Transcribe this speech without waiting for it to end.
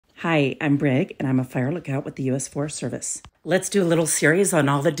Hi, I'm Brig, and I'm a fire lookout with the U.S. Forest Service. Let's do a little series on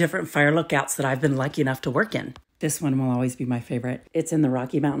all the different fire lookouts that I've been lucky enough to work in. This one will always be my favorite. It's in the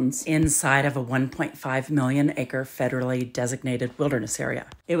Rocky Mountains, inside of a 1.5 million acre federally designated wilderness area.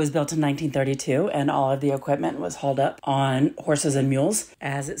 It was built in 1932, and all of the equipment was hauled up on horses and mules,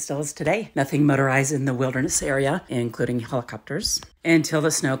 as it still is today. Nothing motorized in the wilderness area, including helicopters. Until the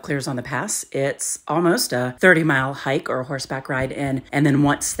snow clears on the pass, it's almost a 30-mile hike or horseback ride in, and then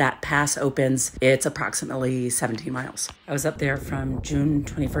once that pass opens, it's approximately 17 miles. I was up there from June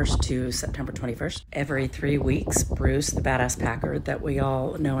 21st to September 21st. Every 3 weeks, Bruce, the badass packer that we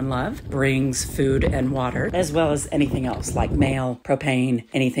all know and love, brings food and water, as well as anything else like mail, propane,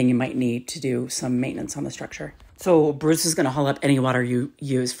 anything you might need to do some maintenance on the structure. So Bruce is going to haul up any water you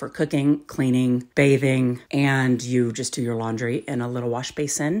use for cooking, cleaning, bathing, and you just do your laundry in a little wash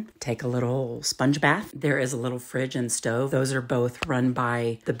basin. Take a little sponge bath. There is a little fridge and stove. Those are both run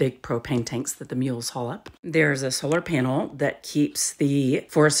by the big propane tanks that the mules haul up. There's a solar panel that keeps the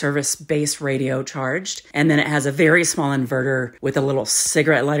Forest Service base radio charged. And then it has a very small inverter with a little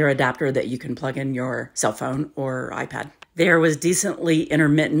cigarette lighter adapter that you can plug in your cell phone or iPad. There was decently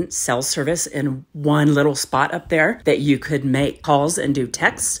intermittent cell service in one little spot up there that you could make calls and do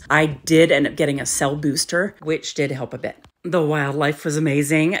texts. I did end up getting a cell booster, which did help a bit. The wildlife was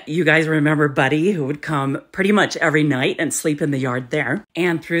amazing. You guys remember Buddy, who would come pretty much every night and sleep in the yard there.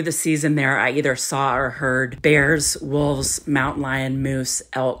 And through the season there, I either saw or heard bears, wolves, mountain lion, moose,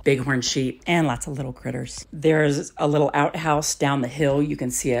 elk, bighorn sheep, and lots of little critters. There's a little outhouse down the hill. You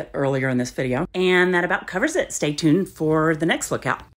can see it earlier in this video. And that about covers it. Stay tuned for the next lookout.